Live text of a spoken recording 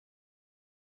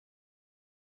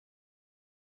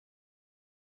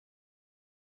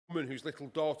woman whose little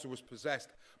daughter was possessed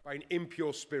by an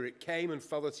impure spirit came and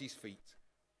fell at his feet.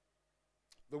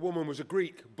 The woman was a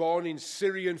Greek born in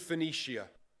Syro-Phoenicia.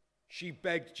 She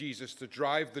begged Jesus to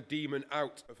drive the demon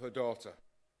out of her daughter.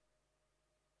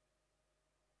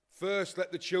 First,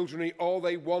 let the children eat all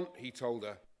they want, he told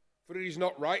her, for it is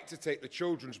not right to take the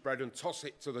children's bread and toss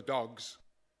it to the dogs.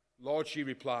 Lord, she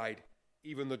replied,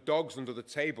 even the dogs under the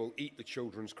table eat the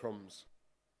children's crumbs.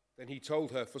 Then he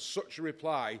told her, for such a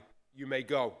reply, you may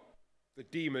go. The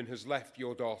demon has left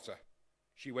your daughter.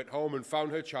 She went home and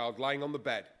found her child lying on the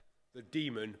bed, the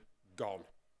demon gone.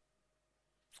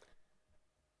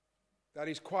 That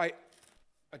is quite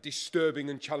a disturbing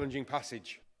and challenging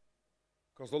passage,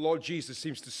 because the Lord Jesus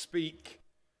seems to speak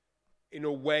in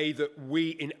a way that we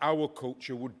in our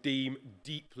culture would deem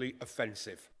deeply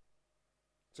offensive.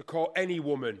 To call any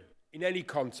woman in any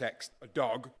context a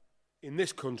dog in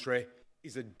this country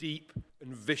is a deep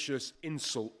and vicious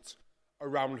insult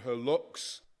around her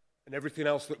looks and everything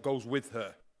else that goes with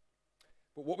her.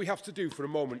 But what we have to do for a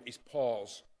moment is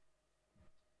pause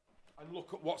and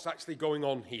look at what's actually going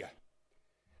on here.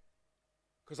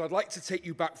 Because I'd like to take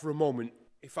you back for a moment,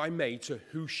 if I may, to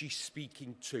who she's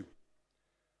speaking to.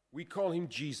 We call him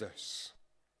Jesus.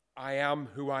 I am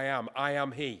who I am. I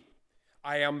am he.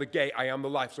 I am the gate. I am the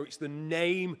life. So it's the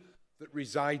name that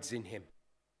resides in him.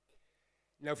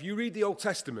 Now, if you read the Old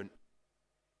Testament,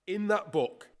 in that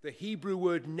book, the Hebrew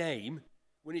word name,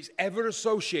 when it's ever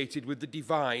associated with the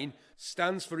divine,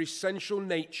 stands for essential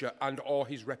nature and or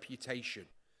his reputation.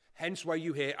 Hence why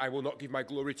you hear, I will not give my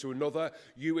glory to another.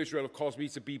 You, Israel, have caused me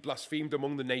to be blasphemed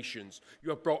among the nations.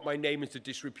 You have brought my name into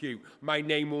disrepute. My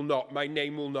name will not. My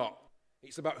name will not.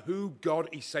 It's about who God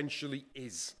essentially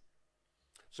is.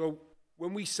 So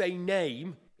when we say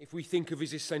name, if we think of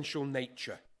his essential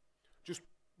nature, just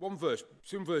one verse,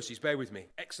 some verses, bear with me.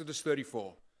 Exodus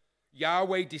 34.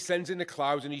 Yahweh descends in the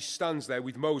clouds and he stands there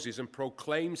with Moses and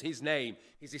proclaims his name,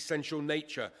 his essential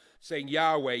nature, saying,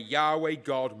 Yahweh, Yahweh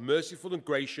God, merciful and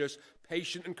gracious,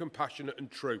 patient and compassionate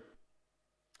and true.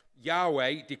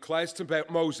 Yahweh declares to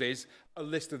Moses a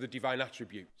list of the divine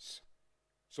attributes.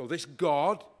 So this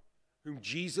God, whom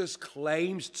Jesus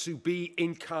claims to be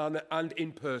incarnate and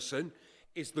in person,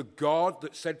 is the God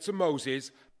that said to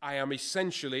Moses, I am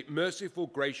essentially merciful,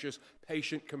 gracious,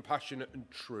 patient, compassionate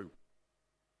and true.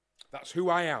 That's who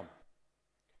I am.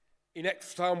 In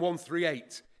Psalm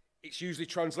 138, it's usually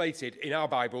translated in our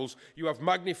Bibles, you have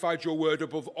magnified your word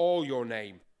above all your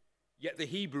name. Yet the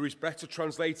Hebrew is better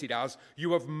translated as,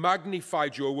 you have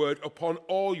magnified your word upon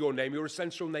all your name, your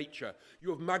essential nature.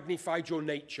 You have magnified your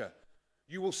nature.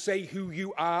 You will say who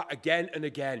you are again and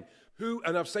again. Who,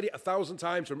 and I've said it 1,000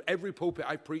 times from every pulpit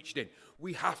I've preached in,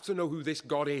 we have to know who this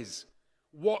God is.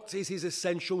 What is his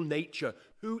essential nature?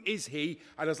 Who is he?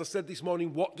 And as I said this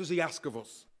morning, what does he ask of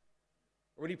us?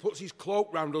 When he puts his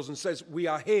cloak round us and says we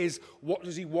are his, what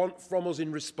does he want from us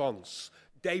in response?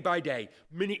 Day by day,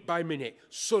 minute by minute,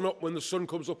 sun up when the sun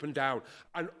comes up and down,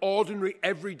 an ordinary,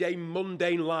 everyday,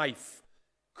 mundane life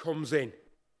comes in.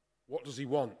 What does he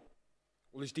want?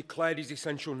 Well, he's declared his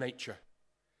essential nature.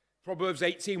 Proverbs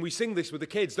 18, we sing this with the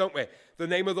kids, don't we? The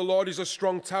name of the Lord is a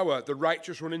strong tower. The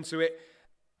righteous run into it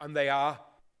and they are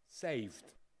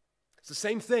saved. It's the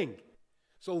same thing.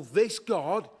 So this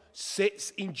God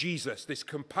sits in Jesus, this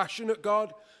compassionate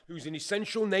God who's in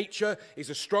essential nature, is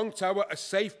a strong tower, a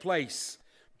safe place.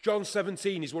 John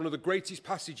 17 is one of the greatest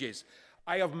passages.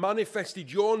 I have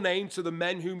manifested your name to the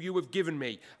men whom you have given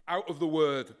me out of the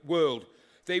world.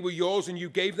 They were yours and you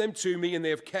gave them to me and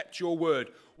they have kept your word.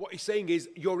 What he's saying is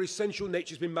your essential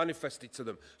nature has been manifested to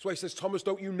them. So he says, Thomas,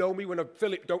 don't you know me?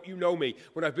 Philip, don't you know me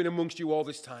when I've been amongst you all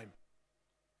this time?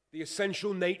 The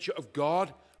essential nature of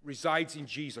God resides in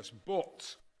Jesus.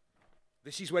 But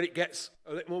this is where it gets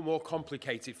a little more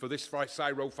complicated for this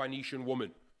Syro-Phoenician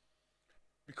woman.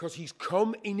 Because he's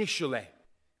come initially,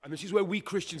 and this is where we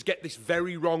Christians get this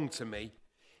very wrong to me,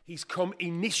 he's come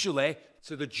initially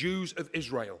to the Jews of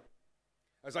Israel.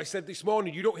 As I said this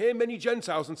morning, you don't hear many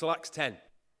Gentiles until Acts 10.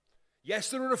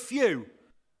 Yes, there are a few,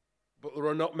 but there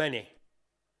are not many.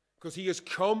 Because he has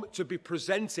come to be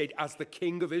presented as the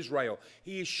King of Israel.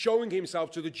 He is showing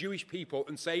himself to the Jewish people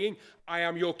and saying, I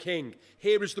am your king.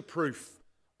 Here is the proof.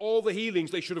 All the healings,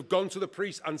 they should have gone to the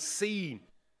priest and seen.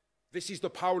 This is the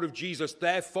power of Jesus.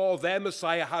 Therefore, their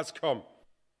Messiah has come.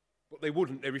 But they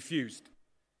wouldn't. They refused.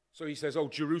 So he says, oh,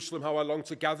 Jerusalem, how I long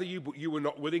to gather you, but you were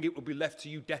not willing. It will be left to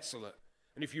you desolate.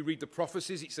 And if you read the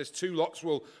prophecies, it says 2 lots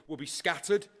will be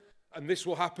scattered, and this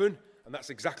will happen. And that's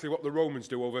exactly what the Romans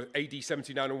do over AD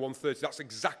 79 and 130. That's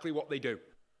exactly what they do,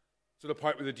 to the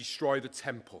point where they destroy the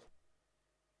temple.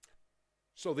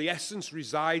 So the essence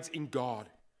resides in God.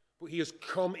 But he has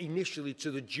come initially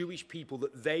to the Jewish people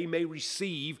that they may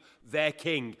receive their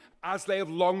king, as they have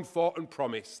longed for and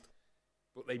promised.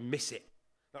 But they miss it.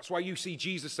 That's why you see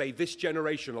Jesus say this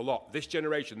generation a lot. This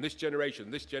generation, this generation,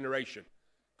 this generation.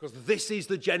 Because this is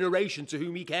the generation to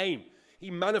whom he came. He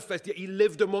manifested, he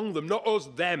lived among them, not us,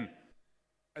 them.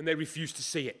 And they refused to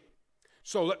see it.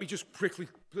 So let me just quickly,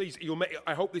 please,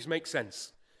 I hope this makes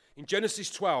sense. In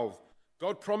Genesis 12,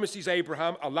 God promises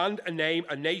Abraham a land, a name,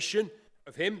 a nation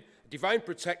of him, divine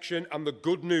protection, and the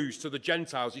good news to the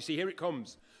Gentiles. You see, here it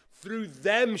comes. Through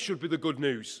them should be the good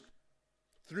news.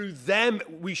 Through them,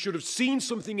 we should have seen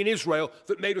something in Israel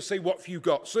that made us say, what have you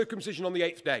got? Circumcision on the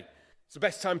 8th day. It's the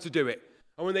best time to do it.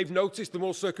 And when they've noticed the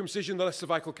more circumcision, the less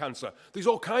cervical cancer. There's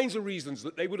all kinds of reasons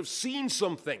that they would have seen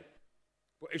something.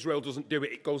 But Israel doesn't do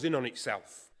it. It goes in on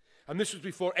itself. And this was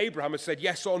before Abraham had said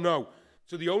yes or no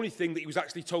to the only thing that he was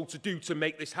actually told to do to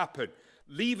make this happen.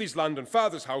 Leave his land and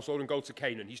father's household and go to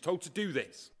Canaan. He's told to do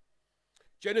this.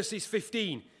 Genesis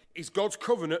 15 is God's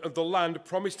covenant of the land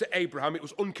promised to Abraham. It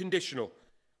was unconditional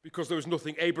because there was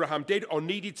nothing Abraham did or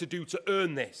needed to do to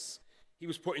earn this. He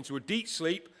was put into a deep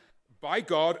sleep by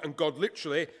God, and God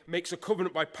literally makes a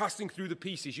covenant by passing through the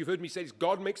pieces. You've heard me say this.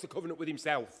 God makes the covenant with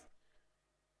himself.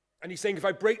 And he's saying, if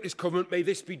I break this covenant, may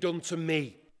this be done to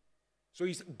me. So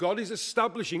God is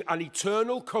establishing an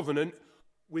eternal covenant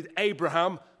with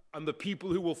Abraham and the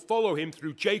people who will follow him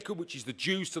through Jacob, which is the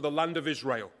Jews, to the land of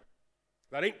Israel.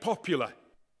 That ain't popular,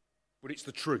 but it's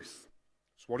the truth.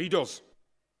 It's what he does.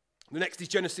 The next is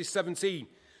Genesis 17.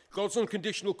 God's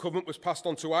unconditional covenant was passed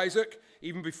on to Isaac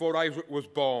even before Isaac was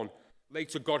born.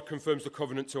 Later, God confirms the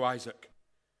covenant to Isaac.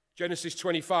 Genesis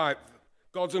 25.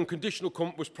 God's unconditional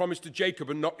covenant was promised to Jacob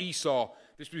and not Esau.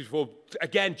 This was before,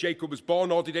 again, Jacob was born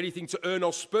or did anything to earn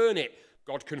or spurn it.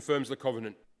 God confirms the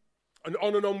covenant. And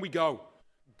on we go.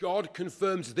 God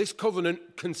confirms this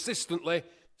covenant consistently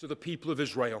to the people of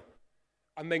Israel.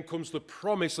 And then comes the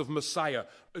promise of Messiah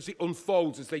as it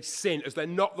unfolds, as they sin, as they're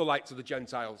not the light to the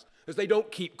Gentiles, as they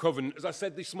don't keep covenant. As I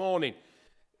said this morning,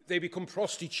 they become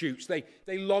prostitutes. They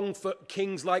long for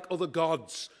kings like other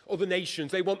gods, other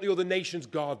nations. They want the other nations'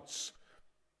 gods.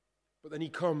 But then he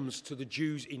comes to the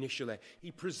Jews initially.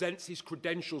 He presents his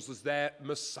credentials as their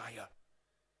Messiah.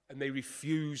 And they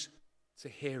refuse to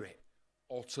hear it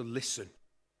or to listen.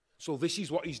 So this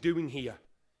is what he's doing here.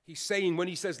 He's saying, when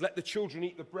he says, let the children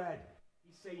eat the bread,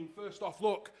 he's saying, first off,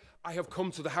 look, I have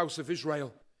come to the house of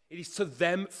Israel. It is to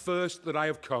them first that I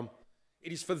have come.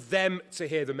 It is for them to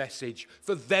hear the message,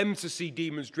 for them to see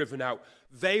demons driven out.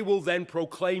 They will then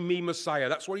proclaim me Messiah.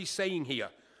 That's what he's saying here.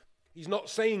 He's not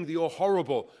saying that you're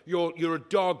horrible, you're a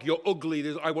dog, you're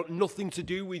ugly, I want nothing to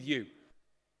do with you.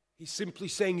 He's simply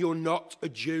saying you're not a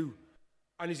Jew.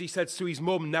 And as he said to his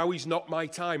mum, now is not my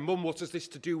time. Mum, what has this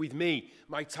to do with me?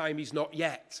 My time is not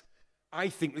yet. I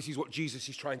think this is what Jesus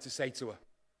is trying to say to her.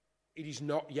 It is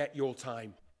not yet your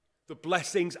time. The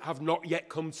blessings have not yet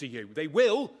come to you. They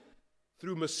will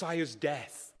through Messiah's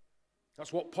death.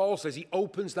 That's what Paul says. He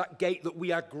opens that gate that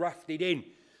we are grafted in,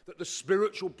 that the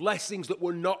spiritual blessings that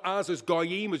were not ours as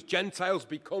Goyim, as Gentiles,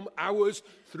 become ours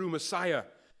through Messiah.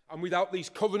 And without these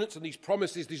covenants and these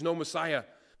promises, there's no Messiah.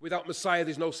 Without Messiah,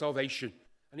 there's no salvation.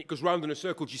 And it goes round in a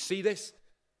circle. Do you see this?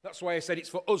 That's why I said it's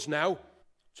for us now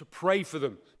to pray for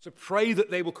them, to pray that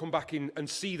they will come back in and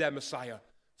see their Messiah,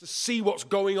 to see what's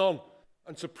going on,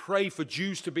 and to pray for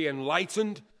Jews to be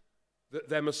enlightened that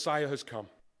their Messiah has come.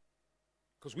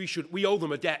 Because we owe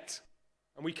them a debt,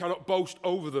 and we cannot boast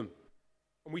over them.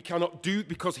 And we cannot do it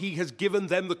because he has given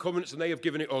them the covenants and they have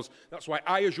given it us. That's why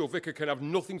I, as your vicar, can have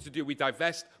nothing to do with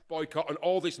divest, boycott, and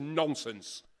all this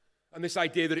nonsense. And this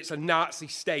idea that it's a Nazi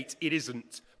state, it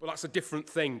isn't. But that's a different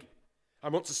thing. I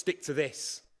want to stick to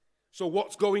this. So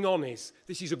what's going on is,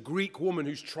 this is a Greek woman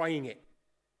who's trying it.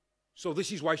 So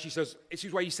this is why he says,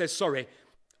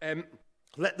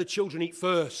 let the children eat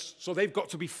first. So they've got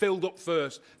to be filled up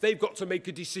first. They've got to make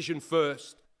a decision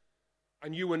first.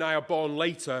 And you and I are born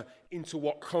later into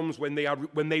what comes when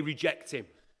they reject him.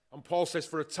 And Paul says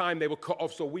for a time they were cut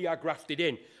off, so we are grafted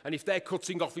in. And if they're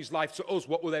cutting off his life to us,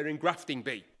 what will their engrafting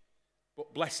be?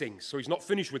 But blessings. So he's not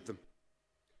finished with them.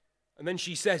 And then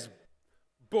she says,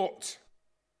 but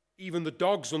even the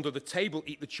dogs under the table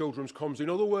eat the children's crumbs. In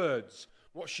other words,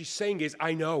 what she's saying is,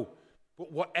 I know,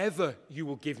 but whatever you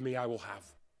will give me, I will have.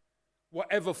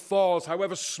 Whatever falls,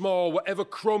 however small, whatever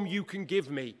crumb you can give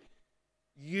me,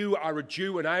 you are a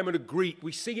Jew and I am a Greek.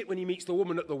 We see it when he meets the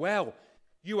woman at the well.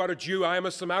 You are a Jew, I am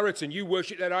a Samaritan. You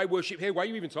worship there, I worship here. Why are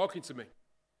you even talking to me?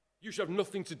 You should have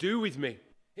nothing to do with me.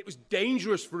 It was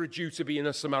dangerous for a Jew to be in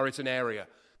a Samaritan area.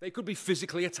 They could be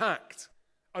physically attacked,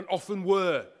 and often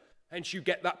were. Hence you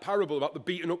get that parable about the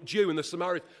beaten up Jew and the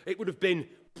Samaritan. It would have been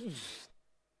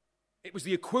It was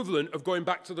the equivalent of going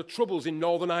back to the Troubles in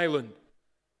Northern Ireland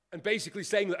and basically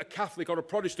saying that a Catholic or a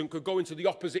Protestant could go into the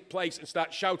opposite place and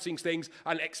start shouting things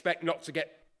and expect not to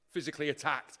get physically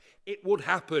attacked. It would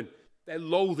happen. Their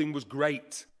loathing was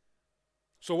great.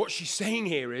 So what she's saying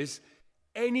here is,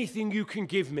 anything you can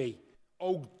give me,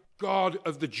 oh God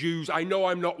of the Jews, I know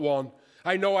I'm not one.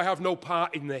 I know I have no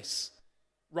part in this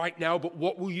right now, but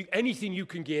anything you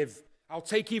can give, I'll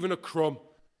take even a crumb.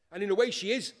 And in a way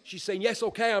she's saying, yes,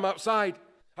 okay, I'm outside.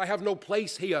 I have no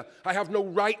place here. I have no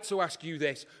right to ask you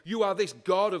this. You are this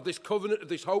God of this covenant, of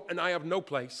this hope, and I have no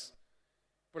place.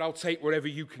 But I'll take whatever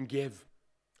you can give.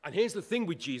 And here's the thing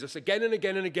with Jesus, again and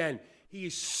again and again, he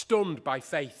is stunned by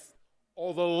faith,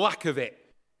 or the lack of it.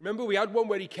 Remember we had one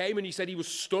where he came and he said he was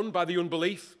stunned by the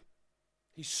unbelief?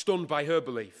 He's stunned by her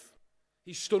belief.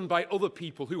 He's stunned by other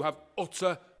people who have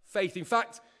utter faith. In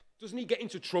fact, doesn't he get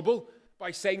into trouble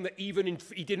by saying that he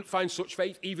didn't find such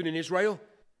faith even in Israel?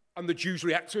 And the Jews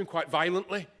react to him quite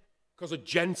violently because a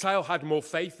Gentile had more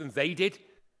faith than they did.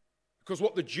 Because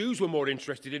what the Jews were more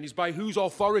interested in is by whose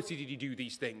authority did he do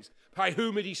these things? By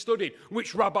whom had he studied?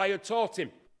 Which rabbi had taught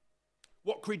him?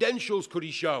 What credentials could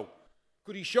he show?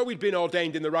 Could he show he'd been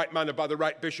ordained in the right manner by the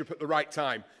right bishop at the right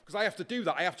time? Because I have to do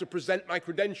that. I have to present my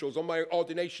credentials on my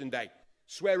ordination day.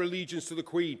 Swear allegiance to the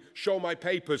Queen. Show my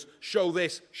papers. Show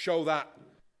this. Show that.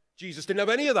 Jesus didn't have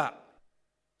any of that.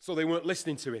 So they weren't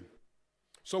listening to him.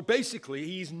 So basically,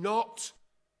 he's not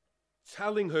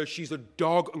telling her she's a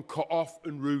dog and cut off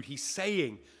and rude. He's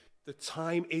saying, the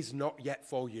time is not yet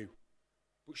for you.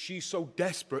 But she's so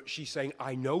desperate, she's saying,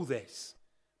 I know this,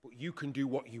 but you can do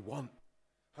what you want.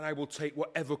 And I will take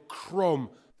whatever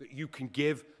crumb that you can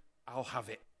give, I'll have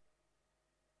it.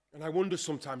 And I wonder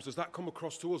sometimes, does that come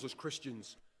across to us as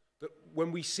Christians? That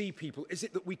when we see people, is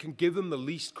it that we can give them the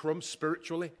least crumb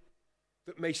spiritually?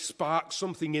 That may spark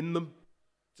something in them?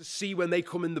 To see when they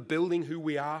come in the building who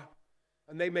we are?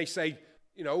 And they may say,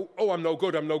 you know, oh, I'm no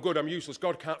good, I'm useless,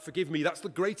 God can't forgive me. That's the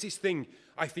greatest thing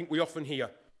I think we often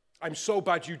hear. I'm so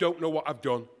bad you don't know what I've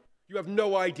done. You have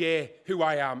no idea who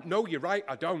I am. No, you're right,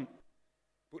 I don't.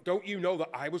 But don't you know that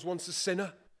I was once a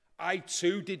sinner? I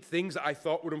too did things that I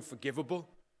thought were unforgivable.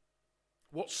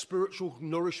 What spiritual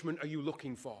nourishment are you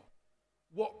looking for?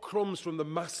 What crumbs from the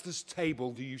master's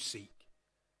table do you seek?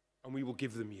 And we will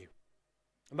give them you.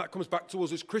 And that comes back to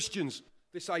us as Christians.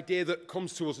 This idea that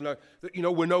comes to us now, that, you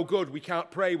know, we're no good, we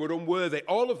can't pray, we're unworthy.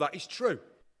 All of that is true.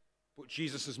 But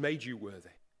Jesus has made you worthy.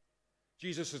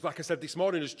 Jesus, has, like I said this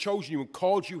morning, has chosen you and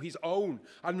called you his own.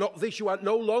 And not this, you are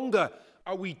no longer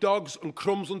are we dogs and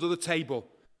crumbs under the table.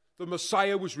 The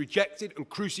Messiah was rejected and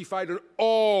crucified, and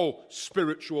all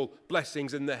spiritual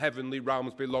blessings in the heavenly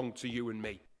realms belong to you and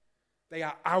me. They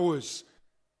are ours.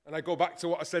 And I go back to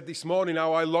what I said this morning,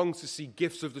 how I long to see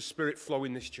gifts of the Spirit flow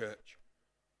in this church.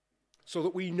 So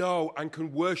that we know and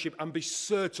can worship and be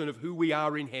certain of who we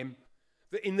are in him.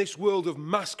 That in this world of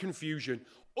mass confusion,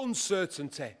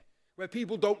 uncertainty, where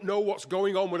people don't know what's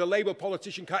going on, when a Labour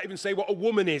politician can't even say what a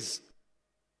woman is.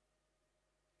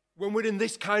 When we're in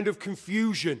this kind of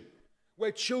confusion,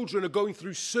 where children are going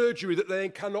through surgery that they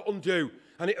cannot undo,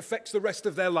 and it affects the rest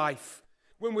of their life.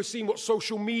 When we're seeing what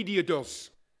social media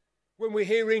does. When we're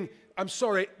hearing,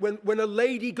 when a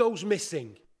lady goes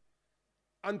missing,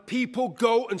 and people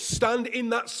go and stand in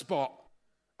that spot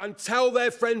and tell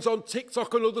their friends on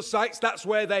TikTok and other sites that's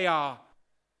where they are.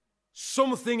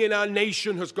 Something in our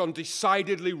nation has gone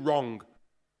decidedly wrong.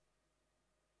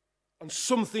 And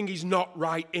something is not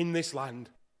right in this land.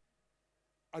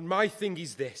 And my thing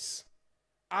is this.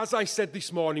 As I said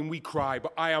this morning, we cry,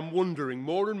 but I am wondering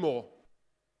more and more,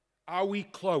 are we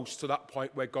close to that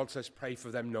point where God says, pray for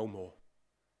them no more?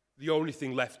 The only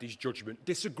thing left is judgment.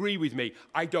 Disagree with me.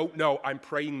 I don't know. I'm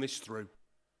praying this through.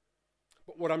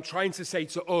 But what I'm trying to say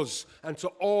to us and to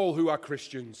all who are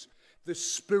Christians, the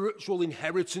spiritual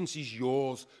inheritance is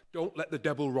yours. Don't let the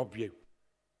devil rob you.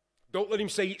 Don't let him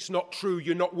say it's not true,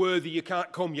 you're not worthy, you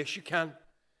can't come. Yes, you can.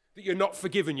 That you're not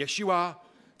forgiven. Yes, you are.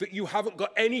 That you haven't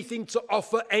got anything to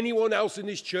offer anyone else in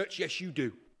this church. Yes, you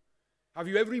do. Have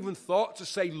you ever even thought to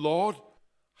say, Lord,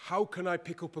 how can I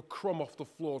pick up a crumb off the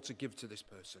floor to give to this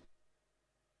person?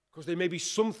 Because there may be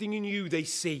something in you they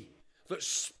see that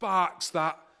sparks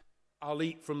that I'll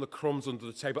eat from the crumbs under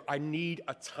the table. I need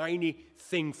a tiny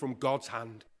thing from God's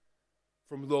hand,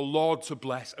 from the Lord to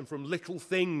bless, and from little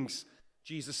things.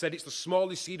 Jesus said it's the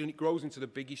smallest seed and it grows into the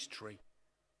biggest tree.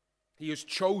 He has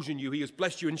chosen you. He has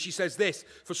blessed you. And she says this,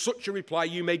 for such a reply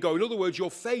you may go. In other words,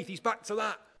 your faith, he's back to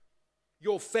that.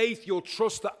 Your faith, your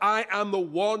trust that I am the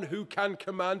one who can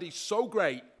command is so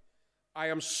great. I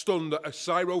am stunned that a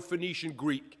Syro-Phoenician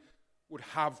Greek would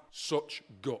have such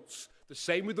guts. The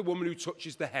same with the woman who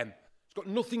touches the hem. It's got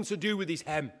nothing to do with his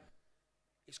hem.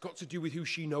 It's got to do with who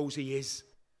she knows he is.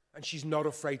 And she's not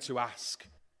afraid to ask.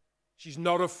 She's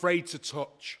not afraid to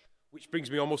touch. Which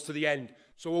brings me almost to the end.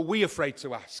 So are we afraid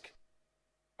to ask?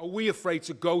 Are we afraid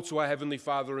to go to our Heavenly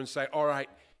Father and say, all right,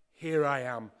 here I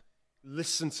am.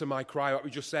 Listen to my cry, like we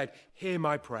just said. Hear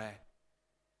my prayer.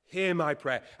 Hear my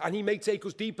prayer. And he may take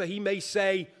us deeper. He may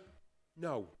say,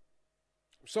 no.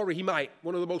 I'm sorry, he might.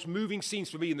 One of the most moving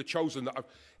scenes for me in The Chosen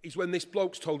is when this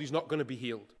bloke's told he's not going to be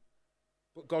healed.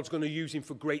 But God's going to use him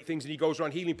for great things. And he goes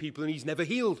around healing people and he's never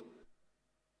healed.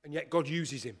 And yet God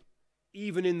uses him,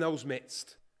 even in those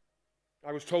midst.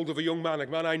 I was told of a young man, a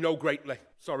man I know greatly.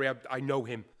 Sorry, I know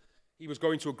him. He was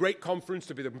going to a great conference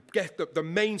to be the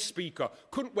main speaker.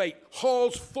 Couldn't wait.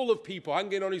 Halls full of people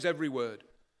hanging on his every word.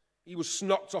 He was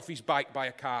knocked off his bike by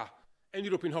a car.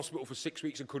 Ended up in hospital for 6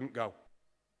 weeks and couldn't go.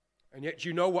 And yet, do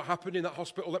you know what happened in that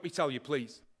hospital? Let me tell you,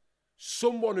 please.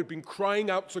 Someone had been crying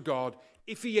out to God,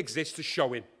 if he exists, to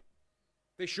show him.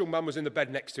 This young man was in the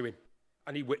bed next to him,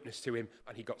 and he witnessed to him,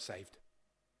 and he got saved.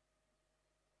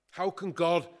 How can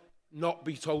God not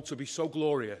be told to be so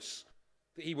glorious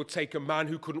that he would take a man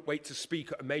who couldn't wait to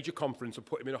speak at a major conference and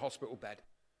put him in a hospital bed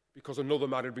because another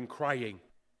man had been crying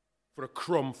for a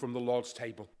crumb from the Lord's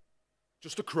table?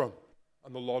 Just a crumb,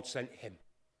 and the Lord sent him.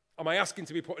 Am I asking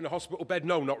to be put in a hospital bed?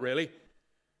 No, not really.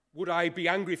 Would I be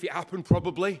angry if it happened?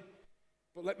 Probably.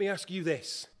 But let me ask you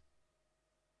this.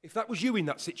 If that was you in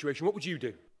that situation, what would you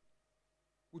do?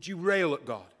 Would you rail at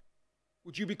God?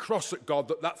 Would you be cross at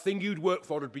God that thing you'd worked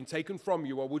for had been taken from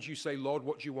you? Or would you say, Lord,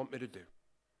 what do you want me to do?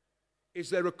 Is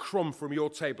there a crumb from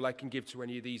your table I can give to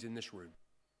any of these in this room?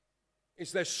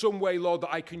 Is there some way, Lord,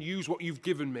 that I can use what you've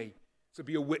given me to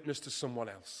be a witness to someone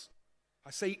else?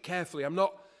 I say it carefully. I'm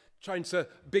not trying to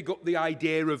big up the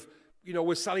idea of,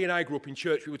 where Sally and I grew up in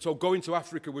church, we were told going to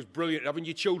Africa was brilliant. Having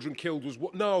your children killed was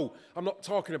what? No, I'm not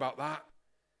talking about that.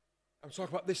 I'm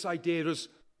talking about this idea as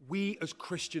we as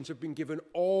Christians have been given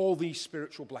all these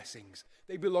spiritual blessings.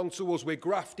 They belong to us. We're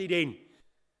grafted in.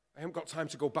 I haven't got time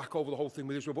to go back over the whole thing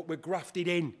with Israel, but we're grafted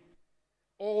in.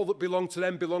 All that belongs to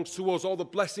them belongs to us. All the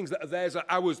blessings that are theirs are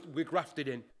ours. We're grafted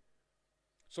in.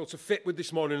 So to fit with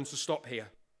this morning and to stop here,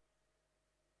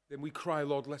 then we cry,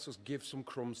 Lord, let us give some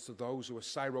crumbs to those who are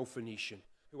Syro-Phoenician,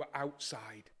 who are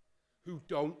outside, who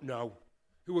don't know,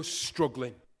 who are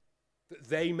struggling, that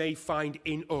they may find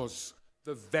in us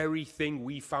the very thing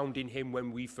we found in him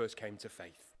when we first came to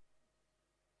faith.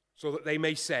 So that they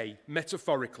may say,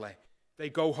 metaphorically, they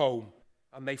go home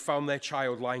and they found their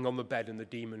child lying on the bed and the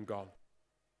demon gone.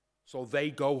 So they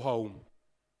go home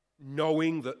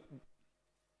knowing that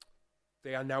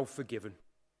they are now forgiven.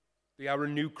 They are a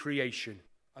new creation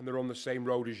and they're on the same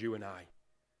road as you and I.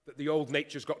 That the old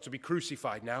nature's got to be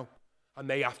crucified now. And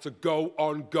they have to go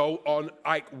on,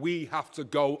 like we have to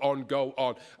go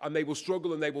on. And they will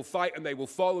struggle and they will fight and they will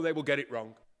fall and they will get it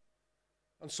wrong.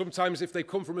 And sometimes if they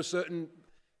come from a certain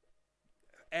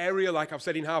area, like I've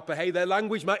said in Harper, hey, their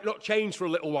language might not change for a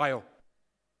little while,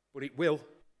 but it will.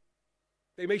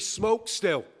 They may smoke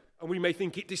still, and we may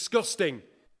think it disgusting,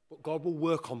 but God will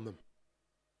work on them.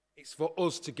 It's for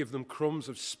us to give them crumbs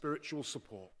of spiritual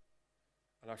support.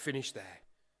 And I finish there.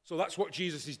 So that's what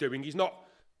Jesus is doing. He's not...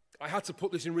 I had to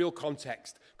put this in real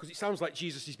context because it sounds like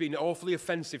Jesus is being awfully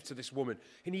offensive to this woman.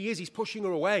 And he is. He's pushing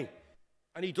her away.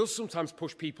 And he does sometimes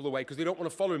push people away because they don't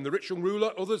want to follow him. The rich young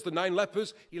ruler, others, the 9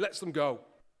 lepers, he lets them go.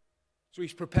 So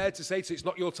he's prepared to say to her, it's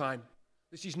not your time.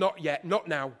 This is not yet, not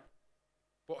now.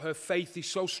 But her faith is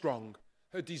so strong.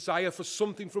 Her desire for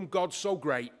something from God so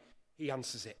great, he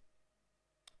answers it.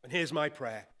 And here's my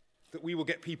prayer, that we will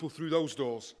get people through those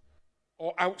doors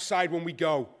or outside when we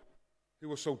go,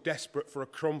 who are so desperate for a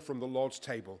crumb from the Lord's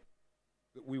table,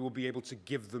 that we will be able to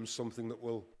give them something that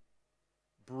will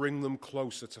bring them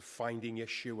closer to finding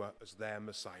Yeshua as their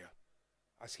Messiah,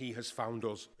 as he has found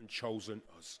us and chosen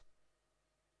us.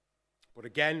 But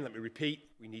again, let me repeat,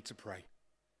 we need to pray.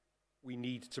 We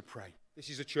need to pray. This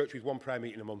is a church with 1 prayer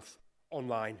meeting a month,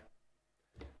 online.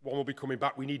 1 will be coming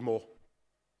back. We need more.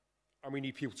 And we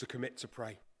need people to commit to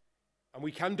pray. And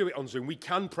we can do it on Zoom. We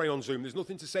can pray on Zoom. There's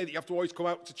nothing to say that you have to always come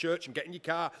out to church and get in your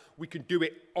car. We can do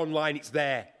it online. It's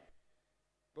there.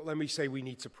 But let me say we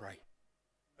need to pray.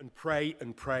 And pray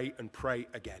and pray and pray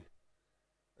again.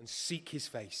 And seek his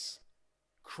face.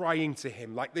 Crying to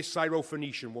him like this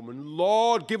Syro-Phoenician woman.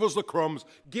 Lord, give us the crumbs.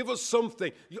 Give us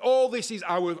something. All this is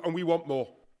ours and we want more.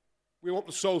 We want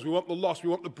the souls. We want the lost. We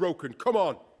want the broken. Come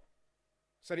on.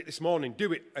 Said it this morning.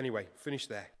 Do it. Anyway, finish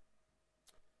there.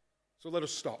 So let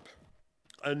us stop.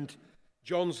 And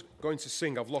John's going to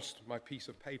sing. I've lost my piece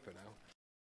of paper now.